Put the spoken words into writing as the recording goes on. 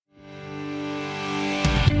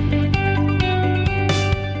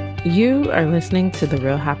You are listening to the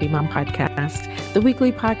Real Happy Mom Podcast, the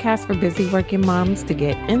weekly podcast for busy working moms to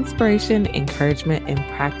get inspiration, encouragement, and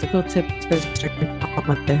practical tips for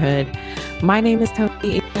motherhood. My name is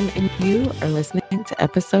Tony, and you are listening to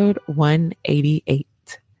episode 188.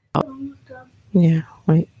 Yeah,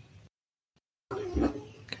 wait.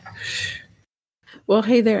 Well,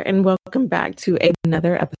 hey there, and welcome back to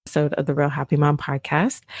another episode of the Real Happy Mom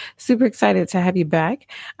Podcast. Super excited to have you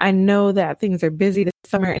back. I know that things are busy this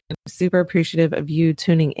summer, and I'm super appreciative of you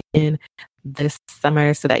tuning in this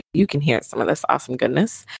summer so that you can hear some of this awesome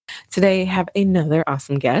goodness. Today, I have another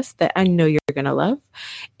awesome guest that I know you're going to love,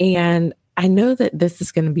 and I know that this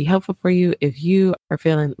is going to be helpful for you if you are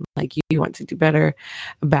feeling like you want to do better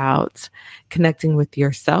about connecting with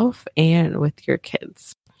yourself and with your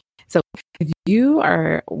kids. So if you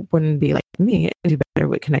are wanting to be like me and do better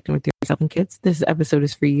with connecting with yourself and kids, this episode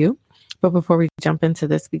is for you. But before we jump into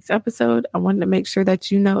this week's episode, I wanted to make sure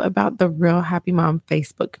that you know about the Real Happy Mom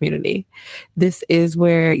Facebook community. This is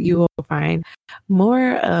where you will find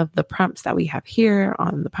more of the prompts that we have here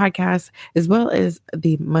on the podcast, as well as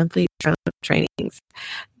the monthly trainings.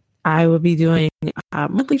 I will be doing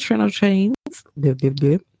monthly Trello trainings.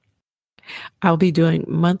 I'll be doing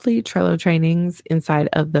monthly Trello trainings inside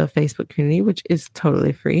of the Facebook community, which is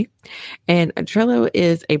totally free. And Trello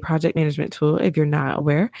is a project management tool. If you're not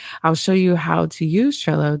aware, I'll show you how to use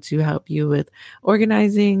Trello to help you with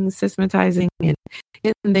organizing, systematizing, and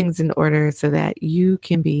getting things in order so that you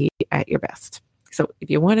can be at your best. So if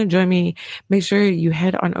you want to join me, make sure you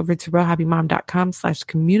head on over to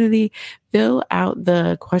realhappymom.com/community, fill out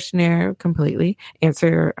the questionnaire completely,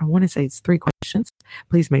 answer, I want to say it's 3 questions.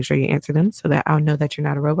 Please make sure you answer them so that I'll know that you're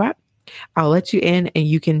not a robot. I'll let you in and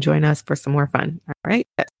you can join us for some more fun. All right.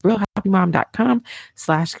 That's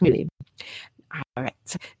realhappymom.com/community. All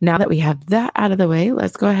right. Now that we have that out of the way,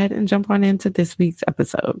 let's go ahead and jump on into this week's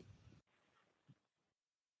episode.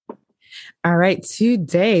 All right.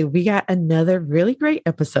 Today, we got another really great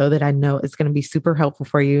episode that I know is going to be super helpful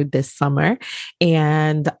for you this summer.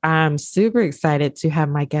 And I'm super excited to have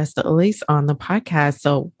my guest, Elise, on the podcast.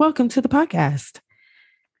 So welcome to the podcast.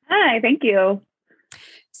 Hi, thank you.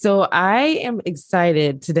 So I am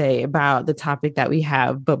excited today about the topic that we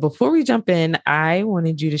have. But before we jump in, I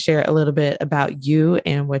wanted you to share a little bit about you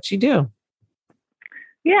and what you do.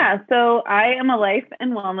 Yeah, so I am a life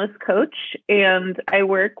and wellness coach, and I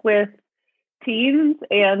work with teens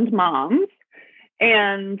and moms.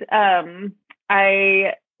 And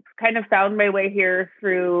I kind of found my way here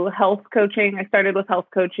through health coaching. I started with health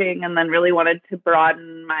coaching and then really wanted to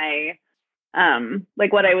broaden my,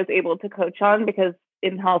 what I was able to coach on, because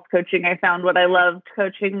in health coaching, I found what I loved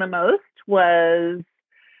coaching the most was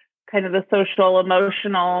kind of the social,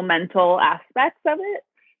 emotional, mental aspects of it.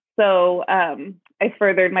 So I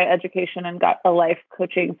furthered my education and got a life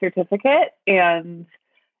coaching certificate, and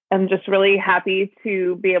I'm just really happy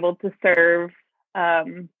to be able to serve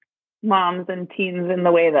moms and teens in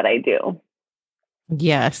the way that I do.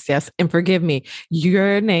 Yes. And forgive me,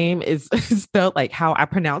 your name is spelled like how I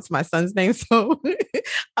pronounce my son's name. So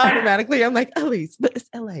automatically I'm like, Elise, but it's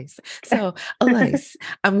Elise. So Elise,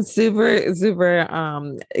 I'm super, super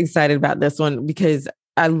excited about this one because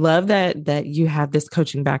I love that you have this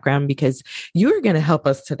coaching background, because you are going to help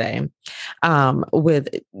us today with,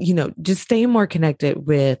 just staying more connected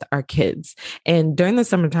with our kids. And during the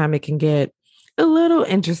summertime, it can get a little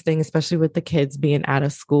interesting, especially with the kids being out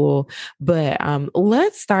of school. But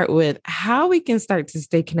let's start with how we can start to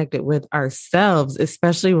stay connected with ourselves,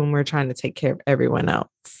 especially when we're trying to take care of everyone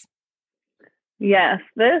else. Yes,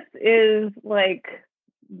 this is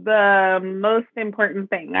the most important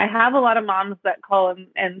thing. I have a lot of moms that call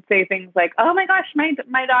and say things like, oh my gosh, my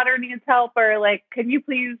daughter needs help, or can you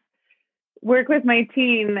please work with my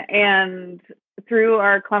teen? And through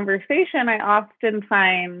our conversation, I often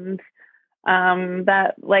find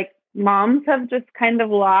that moms have just kind of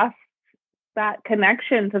lost that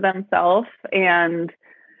connection to themselves and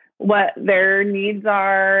what their needs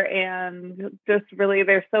are, and just really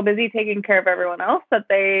they're so busy taking care of everyone else that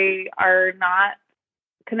they are not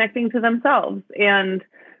connecting to themselves. And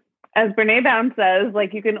as Brene Brown says,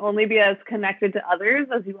 you can only be as connected to others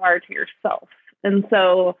as you are to yourself. And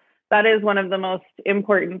so that is one of the most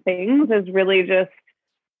important things, is really just,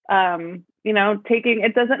 taking,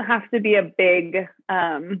 it doesn't have to be a big,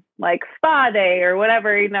 spa day or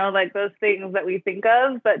whatever, those things that we think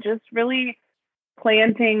of, but just really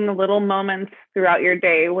planting little moments throughout your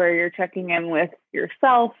day where you're checking in with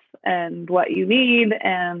yourself and what you need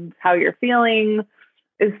and how you're feeling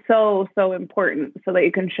is so, so important so that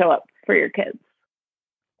you can show up for your kids.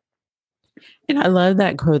 And I love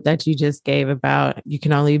that quote that you just gave about you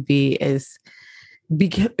can only be as you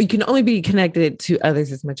can only be connected to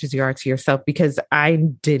others as much as you are to yourself, because I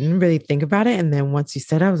didn't really think about it. And then once you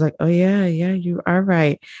said it, I was like, oh yeah, you are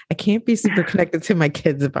right. I can't be super connected to my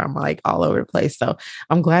kids if I'm like all over the place. So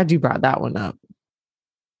I'm glad you brought that one up.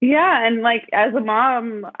 Yeah, and like as a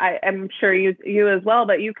mom, I'm sure you as well,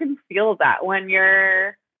 but you can feel that when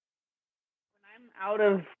I'm out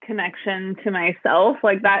of connection to myself,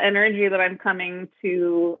 like that energy that I'm coming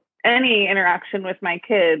to any interaction with my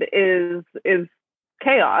kid is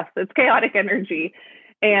chaos. It's chaotic energy.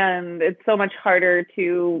 And it's so much harder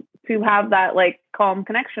to have that like calm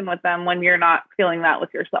connection with them when you're not feeling that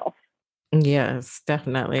with yourself. Yes,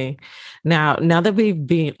 definitely. Now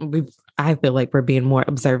that I feel like we're being more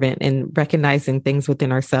observant and recognizing things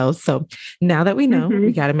within ourselves. So now that we know,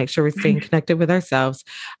 we got to make sure we're staying connected with ourselves.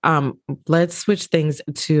 Let's switch things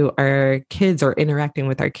to our kids or interacting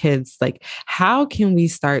with our kids. Like, how can we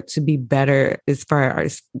start to be better as far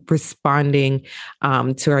as responding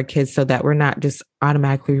to our kids so that we're not just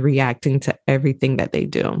automatically reacting to everything that they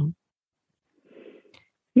do?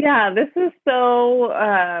 Yeah, this is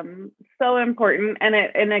so important,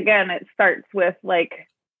 and again, it starts with like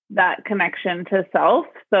that connection to self.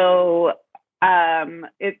 So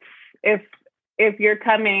it's if you're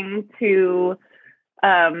coming to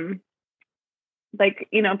like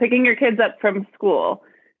picking your kids up from school.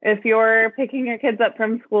 If you're picking your kids up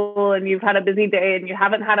from school and you've had a busy day and you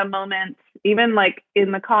haven't had a moment, even like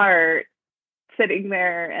in the car, sitting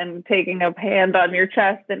there and taking a hand on your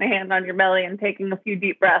chest and a hand on your belly and taking a few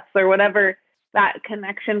deep breaths or whatever that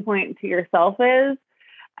connection point to yourself is,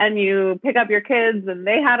 and you pick up your kids and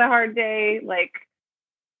they had a hard day, like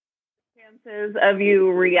chances of you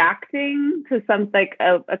reacting to something like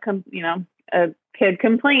a kid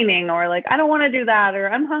complaining or like I don't want to do that or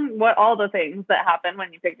I'm hungry, what all the things that happen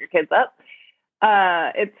when you pick your kids up,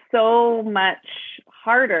 it's so much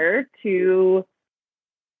harder to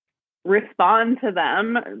respond to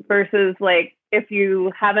them versus like if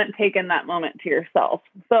you haven't taken that moment to yourself.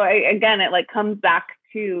 So again, it like comes back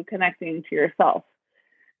to connecting to yourself.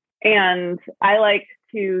 And I like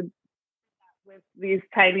to with these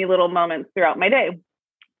tiny little moments throughout my day.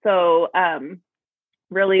 So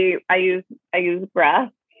really I use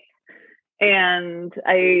breath, and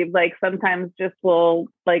I like sometimes just will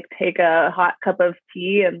like take a hot cup of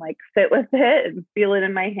tea and like sit with it and feel it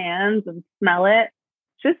in my hands and smell it.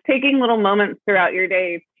 Just taking little moments throughout your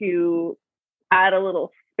day to add a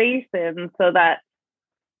little space in so that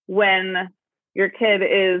when your kid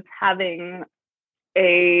is having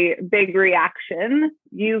a big reaction,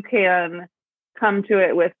 you can come to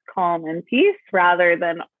it with calm and peace rather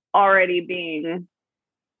than already being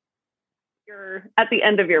you're at the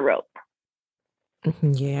end of your rope.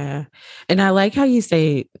 Yeah. And I like how you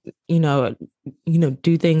say, you know,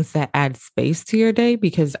 do things that add space to your day,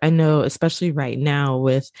 because I know, especially right now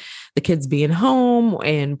with the kids being home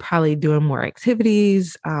and probably doing more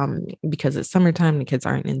activities, because it's summertime, the kids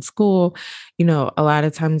aren't in school, a lot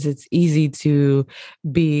of times it's easy to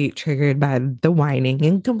be triggered by the whining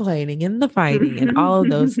and complaining and the fighting and all of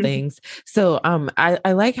those things. So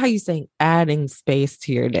I like how you saying adding space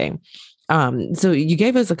to your day. So you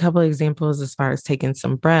gave us a couple of examples as far as taking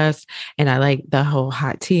some breaths, and I like the whole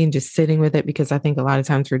hot tea and just sitting with it, because I think a lot of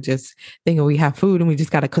times we're just thinking we have food and we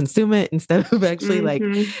just got to consume it instead of actually like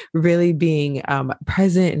really being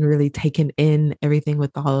present and really taking in everything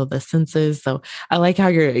with all of the senses. So I like how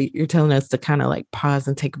you're telling us to kind of like pause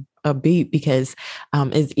and take a beat, because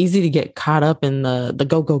it's easy to get caught up in the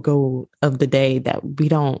go of the day that we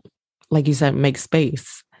don't, like you said, make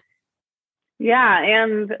space. Yeah,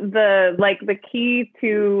 and the key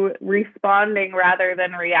to responding rather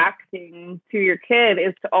than reacting to your kid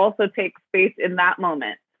is to also take space in that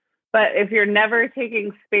moment. But if you're never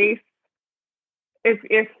taking space,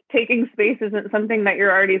 if taking space isn't something that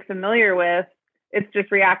you're already familiar with, it's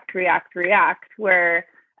just react, react, react. Whereas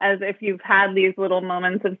if you've had these little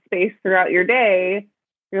moments of space throughout your day,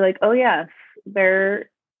 you're like, oh yes,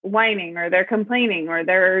 they're whining or they're complaining or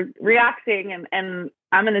they're reacting, and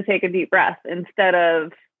I'm going to take a deep breath instead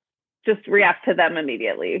of just react to them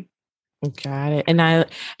immediately. Got it. And I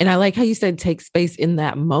like how you said take space in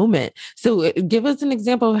that moment. So give us an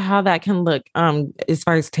example of how that can look as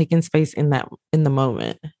far as taking space in the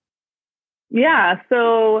moment. Yeah.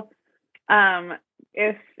 So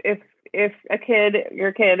if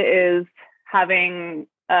your kid is having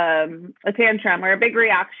a tantrum or a big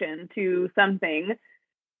reaction to something,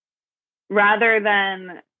 rather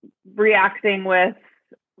than reacting with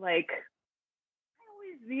like,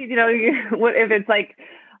 what if it's like,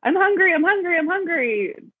 I'm hungry, I'm hungry, I'm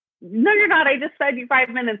hungry. No, you're not. I just fed you 5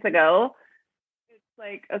 minutes ago. It's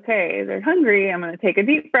like, okay, they're hungry. I'm going to take a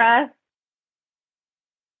deep breath.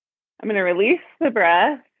 I'm going to release the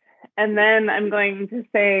breath. And then I'm going to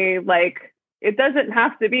say, like, it doesn't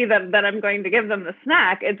have to be that I'm going to give them the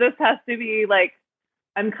snack. It just has to be like,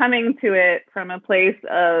 I'm coming to it from a place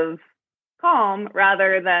of calm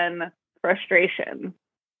rather than frustration.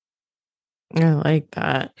 I like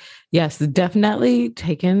that. Yes, definitely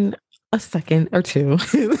taking a second or two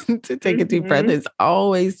to take a deep breath is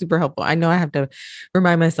always super helpful. I know I have to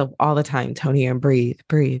remind myself all the time, Tony, and breathe.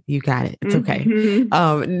 You got it. It's okay.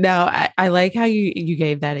 Now I like how you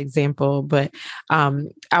gave that example, but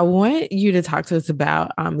I want you to talk to us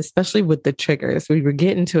about, especially with the triggers. We were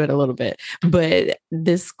getting to it a little bit, but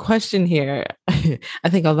this question here, I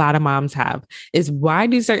think a lot of moms have, is why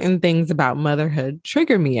do certain things about motherhood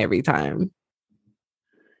trigger me every time?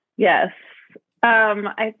 Yes.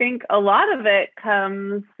 I think a lot of it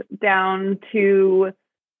comes down to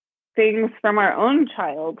things from our own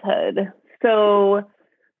childhood. So,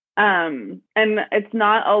 and it's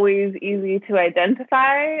not always easy to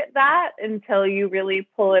identify that until you really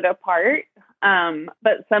pull it apart.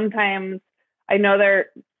 But sometimes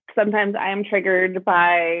sometimes I am triggered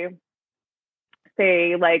by,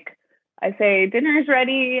 say, like, I say dinner's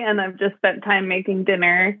ready and I've just spent time making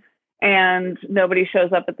dinner and nobody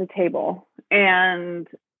shows up at the table. And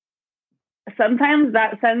sometimes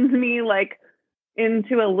that sends me like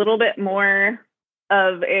into a little bit more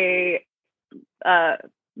of a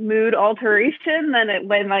mood alteration than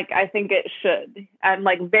when like I think it should. I'm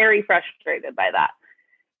like very frustrated by that.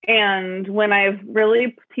 And when I've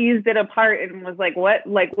really teased it apart and was like, what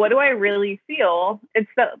do I really feel? It's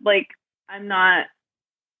that like I'm not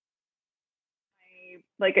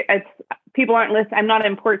like it's people aren't listening. I'm not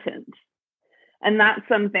important. And that's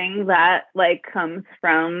something that like comes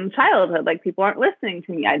from childhood. Like people aren't listening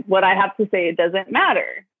to me. What I have to say, it doesn't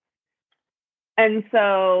matter. And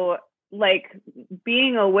so like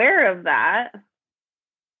being aware of that. And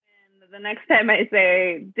the next time I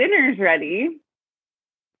say dinner's ready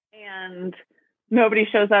and nobody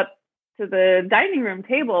shows up to the dining room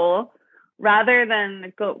table, rather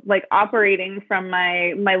than go like operating from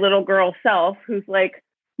my little girl self, who's like,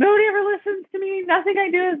 nobody ever listens to me, nothing I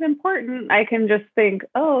do is important, I can just think,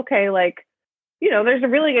 oh, okay, like, you know, there's a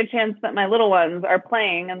really good chance that my little ones are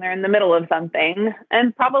playing and they're in the middle of something.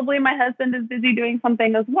 And probably my husband is busy doing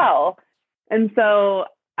something as well. And so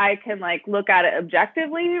I can like look at it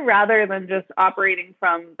objectively rather than just operating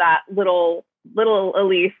from that little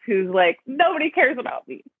Elise who's like, nobody cares about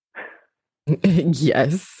me.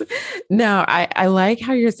 Yes. No, I like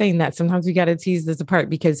how you're saying that. Sometimes we got to tease this apart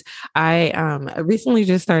because I recently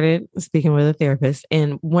just started speaking with a therapist.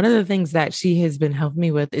 And one of the things that she has been helping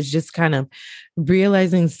me with is just kind of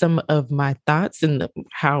realizing some of my thoughts and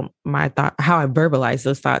how I verbalize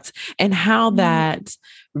those thoughts and how that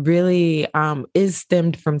really is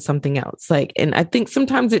stemmed from something else. Like, and I think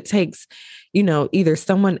sometimes it takes, you know, either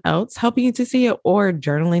someone else helping you to see it or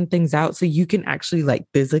journaling things out so you can actually like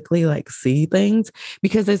physically like see things,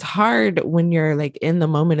 because it's hard when you're like in the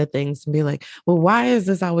moment of things and be like, well, why is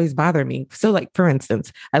this always bothering me? So like, for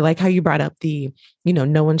instance, I like how you brought up the, you know,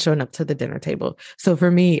 no one showing up to the dinner table. So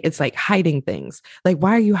for me, it's like hiding things. Like,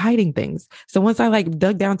 why are you hiding things? So once I like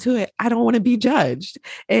dug down to it, I don't want to be judged.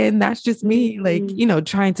 And that's just me, like, you know,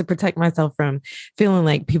 trying to protect myself from feeling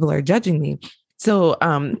like people are judging me. So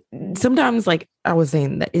sometimes like I was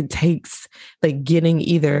saying that it takes like getting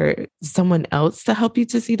either someone else to help you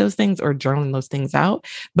to see those things or journaling those things out.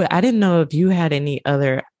 But I didn't know if you had any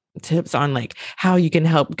other tips on like how you can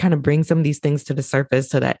help kind of bring some of these things to the surface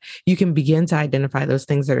so that you can begin to identify those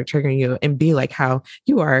things that are triggering you and be like how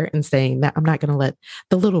you are and saying that I'm not going to let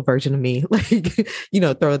the little version of me like, you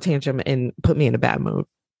know, throw a tantrum and put me in a bad mood.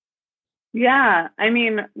 Yeah. I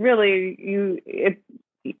mean, really,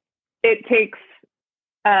 it takes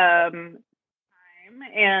time,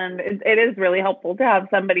 and it is really helpful to have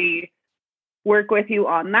somebody work with you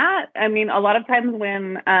on that. I mean, a lot of times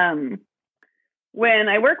when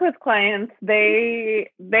I work with clients, they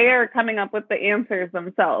are coming up with the answers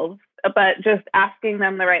themselves, but just asking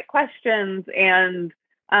them the right questions and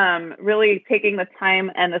really taking the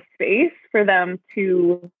time and the space for them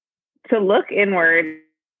to look inward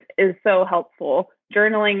is so helpful.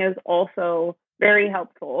 Journaling is also very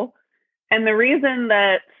helpful. And the reason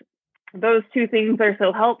that those two things are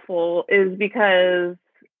so helpful is because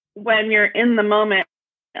when you're in the moment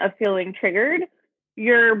of feeling triggered,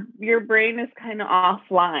 your brain is kind of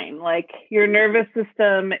offline. Like your nervous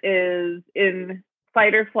system is in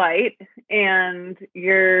fight or flight, and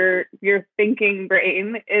your thinking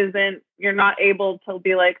brain isn't. You're not able to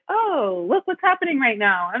be like, oh, look what's happening right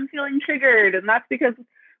now. I'm feeling triggered, and that's because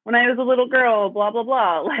when I was a little girl, blah blah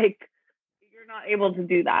blah. Like not able to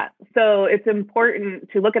do that. So it's important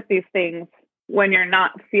to look at these things when you're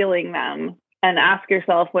not feeling them and ask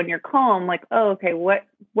yourself when you're calm, like, oh, okay, what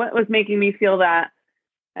was making me feel that?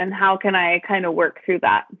 And how can I kind of work through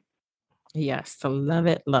that? Yes, I love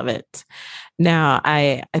it, love it. Now,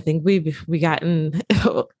 I think we gotten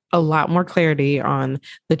a lot more clarity on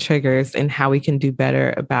the triggers and how we can do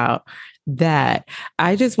better about that.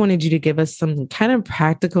 I just wanted you to give us some kind of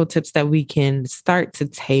practical tips that we can start to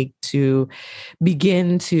take to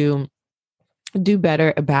begin to do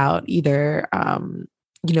better about either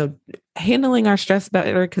you know, handling our stress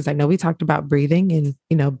better, because I know we talked about breathing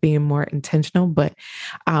and, being more intentional, but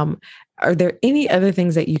are there any other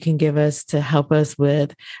things that you can give us to help us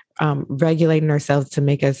with regulating ourselves to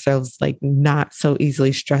make ourselves like not so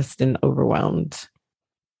easily stressed and overwhelmed?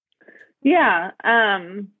 Yeah.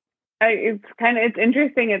 It's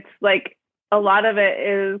interesting. It's like a lot of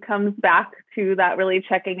it comes back to that really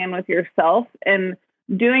checking in with yourself and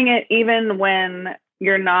doing it even when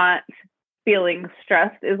you're not feeling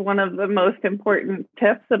stressed is one of the most important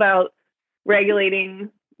tips about regulating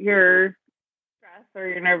your stress or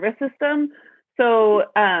your nervous system. So,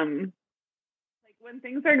 like when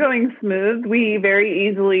things are going smooth, we very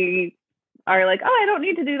easily are like, oh, I don't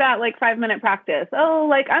need to do that like 5-minute practice. Oh,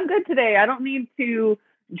 like I'm good today. I don't need to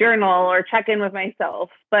journal or check in with myself.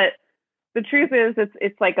 But the truth is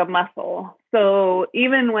it's like a muscle. So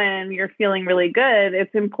even when you're feeling really good,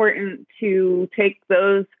 it's important to take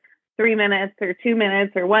those 3 minutes or 2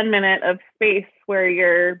 minutes or 1 minute of space where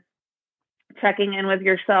you're checking in with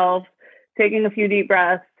yourself, taking a few deep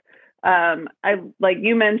breaths. I like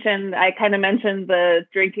you mentioned, I kind of mentioned the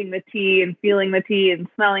drinking the tea and feeling the tea and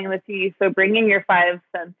smelling the tea. So bringing your 5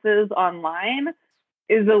 senses online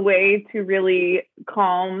is a way to really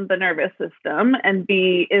calm the nervous system and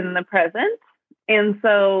be in the present. And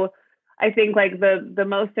so I think like the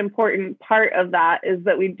most important part of that is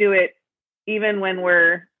that we do it even when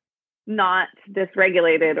we're not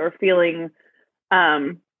dysregulated or feeling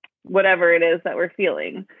whatever it is that we're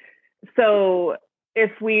feeling. So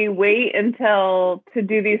if we wait until to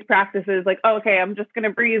do these practices, like, oh, okay, I'm just going to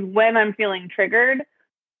breathe when I'm feeling triggered,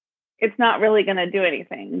 it's not really going to do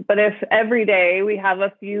anything. But if every day we have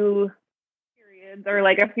a few periods or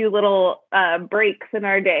like a few little breaks in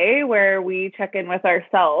our day where we check in with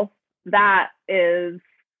ourselves, that is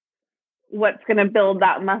what's going to build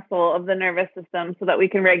that muscle of the nervous system so that we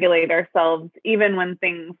can regulate ourselves even when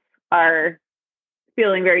things are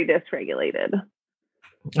feeling very dysregulated.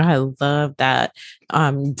 I love that.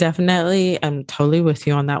 Definitely, I'm totally with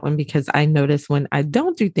you on that one because I notice when I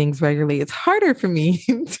don't do things regularly, it's harder for me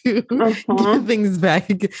to get things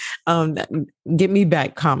back, um, get me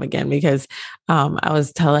back calm again. Because I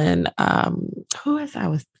was telling I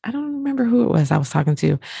don't remember who it was I was talking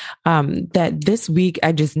to, that this week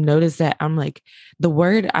I just noticed that I'm like the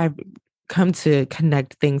word I've come to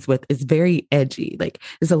connect things with is very edgy. Like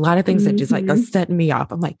there's a lot of things that just like are setting me off.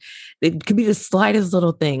 I'm like, it could be the slightest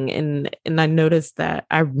little thing. And I noticed that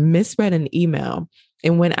I misread an email.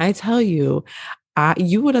 And when I tell you,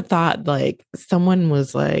 you would have thought like someone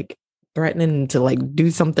was like threatening to like do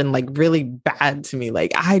something like really bad to me.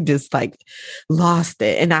 Like I just like lost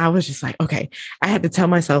it. And I was just like, okay, I had to tell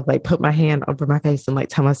myself, like put my hand over my face and like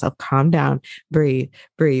tell myself, calm down, breathe,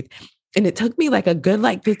 breathe. And it took me like a good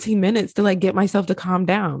like 15 minutes to like get myself to calm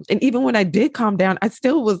down. And even when I did calm down, I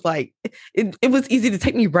still was like, it was easy to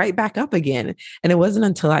take me right back up again. And it wasn't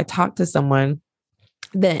until I talked to someone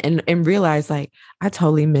then and realized like I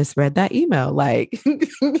totally misread that email. Like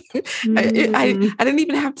I didn't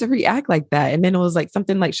even have to react like that. And then it was like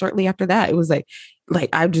something like shortly after that, it was like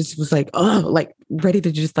I just was like, oh, like ready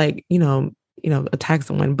to just like, attack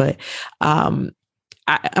someone. But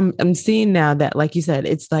I'm seeing now that, like you said,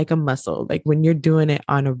 it's like a muscle. Like when you're doing it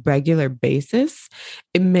on a regular basis,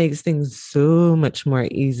 it makes things so much more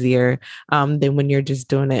easier than when you're just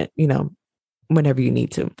doing it, whenever you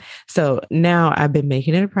need to. So now I've been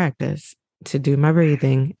making it a practice to do my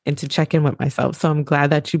breathing and to check in with myself. So I'm glad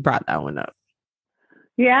that you brought that one up.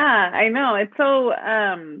 Yeah, I know. It's so,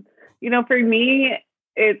 for me,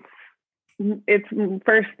 it's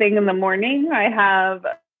first thing in the morning. I have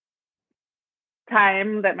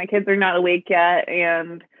time that my kids are not awake yet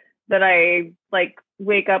and that I like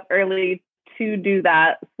wake up early to do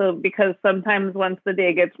that. So because sometimes once the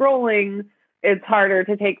day gets rolling, it's harder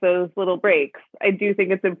to take those little breaks. I do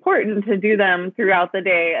think it's important to do them throughout the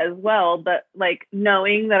day as well, but like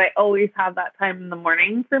knowing that I always have that time in the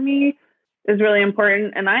morning for me is really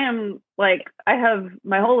important. And I am like, I have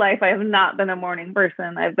my whole life, I have not been a morning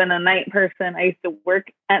person. I've been a night person. I used to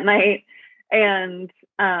work at night and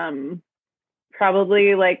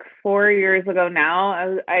probably like 4 years ago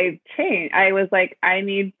now, I changed. I was like, I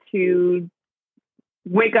need to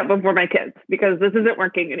wake up before my kids because this isn't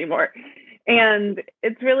working anymore. And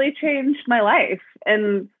it's really changed my life.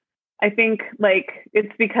 And I think like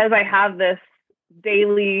it's because I have this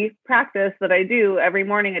daily practice that I do every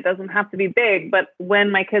morning. It doesn't have to be big, but when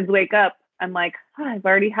my kids wake up, I'm like, oh, I've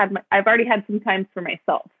already had some time for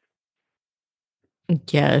myself.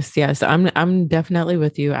 Yes, yes. I'm definitely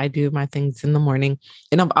with you. I do my things in the morning.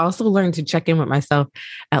 And I've also learned to check in with myself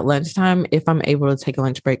at lunchtime if I'm able to take a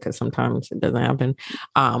lunch break, because sometimes it doesn't happen.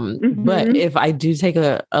 But if I do take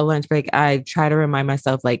a lunch break, I try to remind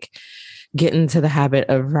myself, like, get into the habit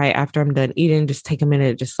of right after I'm done eating, just take a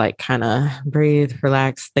minute, just like kind of breathe,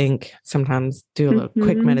 relax, think, sometimes do a little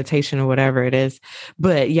quick meditation or whatever it is.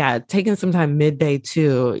 But yeah, taking some time midday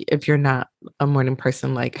too, if you're not a morning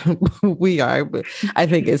person like we are, but I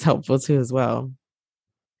think it's helpful too as well.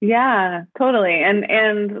 Yeah, totally.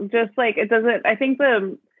 And just like it doesn't, I think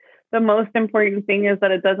the most important thing is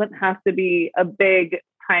that it doesn't have to be a big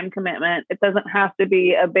time commitment. It doesn't have to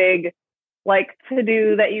be a big like to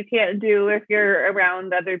do that you can't do if you're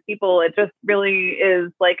around other people. It just really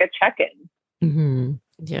is like a check-in. Mm-hmm.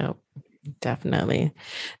 Yeah, definitely.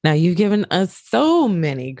 Now you've given us so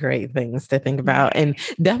many great things to think about and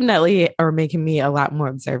definitely are making me a lot more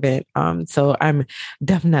observant. So I'm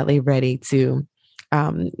definitely ready to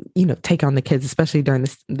take on the kids, especially during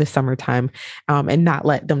the summertime, and not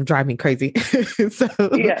let them drive me crazy. So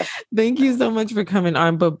thank you so much for coming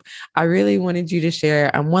on. But I really wanted you to share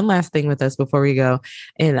one last thing with us before we go.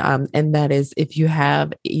 And that is if you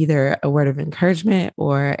have either a word of encouragement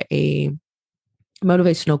or a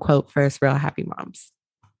motivational quote for us real happy moms.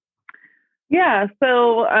 Yeah.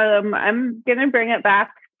 So I'm going to bring it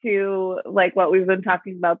back to like what we've been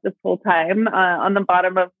talking about this whole time. On the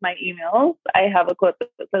bottom of my emails, I have a quote that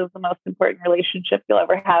says the most important relationship you'll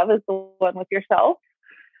ever have is the one with yourself.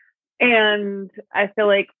 And I feel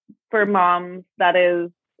like for moms, that is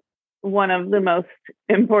one of the most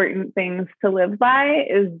important things to live by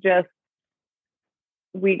is just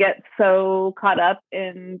we get so caught up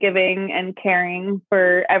in giving and caring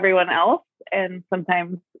for everyone else. And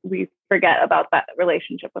sometimes we forget about that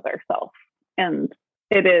relationship with ourselves. And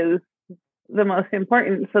it is the most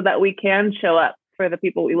important so that we can show up for the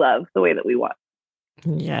people we love the way that we want.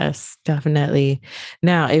 Yes, definitely.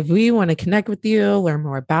 Now, if we want to connect with you, learn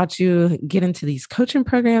more about you, get into these coaching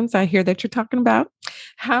programs I hear that you're talking about,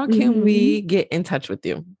 how can we get in touch with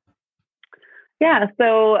you? Yeah,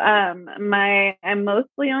 so I'm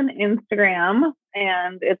mostly on Instagram,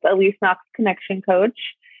 and it's Elise Knox Connection Coach.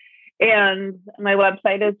 And my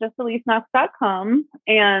website is just eliseknox.com.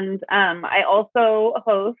 And I also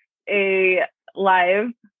host a live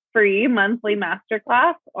free monthly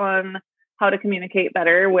masterclass on how to communicate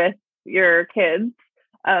better with your kids.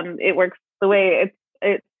 It works the way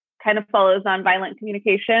it kind of follows nonviolent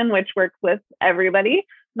communication, which works with everybody,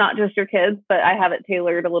 not just your kids, but I have it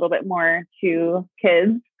tailored a little bit more to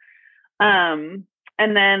kids.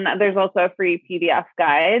 And then there's also a free PDF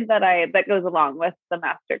guide that goes along with the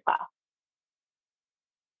masterclass.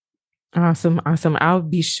 Awesome. Awesome. I'll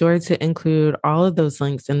be sure to include all of those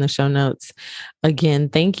links in the show notes. Again,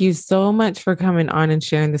 thank you so much for coming on and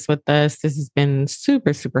sharing this with us. This has been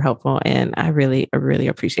super, super helpful. And I really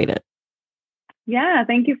appreciate it. Yeah.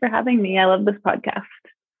 Thank you for having me. I love this podcast.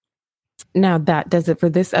 Now that does it for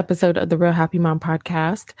this episode of the Real Happy Mom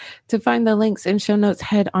podcast. To find the links and show notes,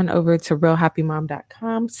 head on over to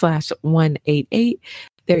realhappymom.com/188.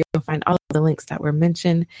 There you'll find all of the links that were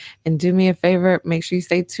mentioned. And do me a favor, make sure you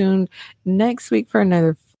stay tuned next week for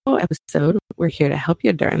another full episode. We're here to help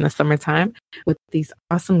you during the summertime with these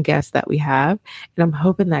awesome guests that we have. And I'm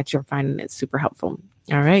hoping that you're finding it super helpful.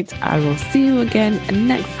 All right. I will see you again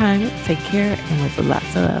next time. Take care and with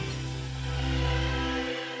lots of love.